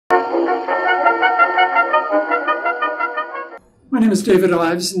name is David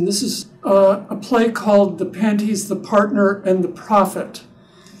Ives, and this is a play called The Panties, the Partner, and the Prophet.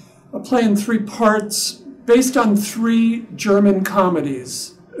 A play in 3 parts based on 3 German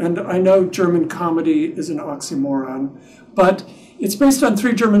comedies. And I know German comedy is an oxymoron, but it's based on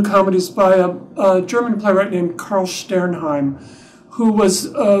 3 German comedies by a German playwright named Carl Sternheim, who was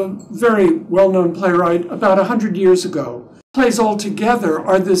a very well-known playwright about 100 years ago. Plays all together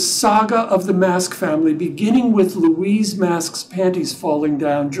are this saga of the Mask family, beginning with Louise Mask's panties falling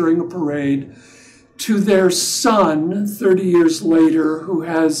down during a parade, to their son, 30 years later, who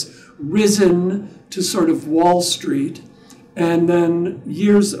has risen to sort of Wall Street. And then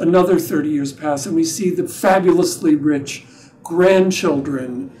another 30 years pass, and we see the fabulously rich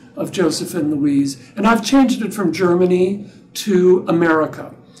grandchildren of Joseph and Louise. And I've changed it from Germany to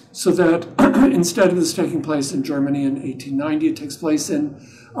America, so that instead of this taking place in Germany in 1890, it takes place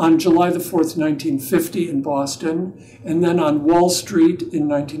on July the 4th, 1950 in Boston, and then on Wall Street in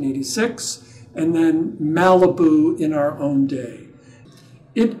 1986, and then Malibu in our own day.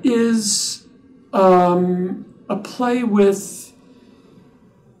 It is a play with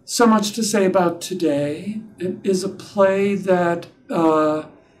so much to say about today. It is a play that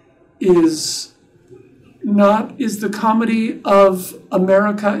is the comedy of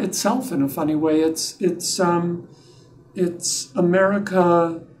America itself in a funny way. It's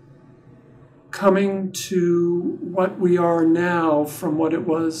America coming to what we are now from what it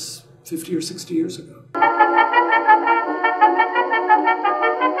was 50 or 60 years ago.